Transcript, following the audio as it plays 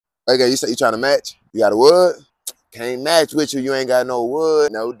Okay, you say you trying to match? You got a wood? Can't match with you. You ain't got no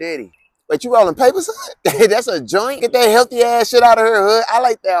wood. No diddy. Wait, you rolling papers, Hood? That's a joint? Get that healthy ass shit out of here, Hood. I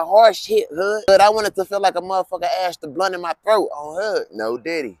like that harsh shit, Hood. Hood, I want it to feel like a motherfucker ash the blunt in my throat on Hood. No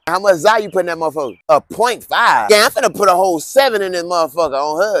diddy. How much Zai you put in that motherfucker? A 0.5. Yeah, I'm finna put a whole 7 in this motherfucker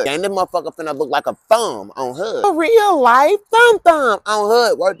on Hood. Gang, this motherfucker finna look like a thumb on Hood. A real life thumb on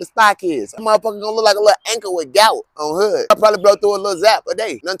Hood. Where the stock is. That motherfucker gonna look like a little anchor with gout on Hood. I'll probably blow through a little zap a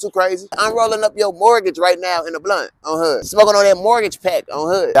day. Nothing too crazy. I'm rolling up your mortgage right now in the blunt on Hood. Smoking on that mortgage pack on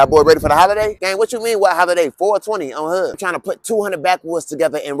Hood. Y'all boy ready for the holiday? Gang, what you mean what holiday? 420 on Hood. I'm trying to put 200 backwoods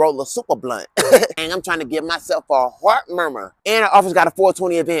together and roll a super blunt. And I'm trying to give myself a heart murmur. And our office got a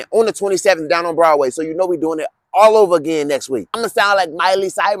 420 event on the 27th down on Broadway. So you know we doing it all over again next week. I'm gonna sound like Miley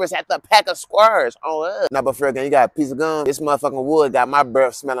Cyrus at the pack of squares on Hood. Nah, but for real, gang, you got a piece of gum. This motherfucking wood got my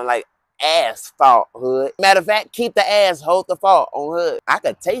breath smelling like asphalt, Hood. Matter of fact, keep the ass, hold the fault on Hood. I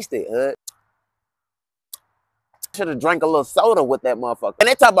could taste it, Hood. Should have drank a little soda with that motherfucker. And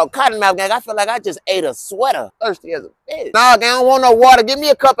they talk about cottonmouth, gang. I feel like I just ate a sweater. Thirsty as a bitch. Nah, gang, I don't want no water. Give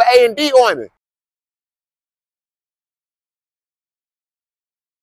me a cup of A&D ointment.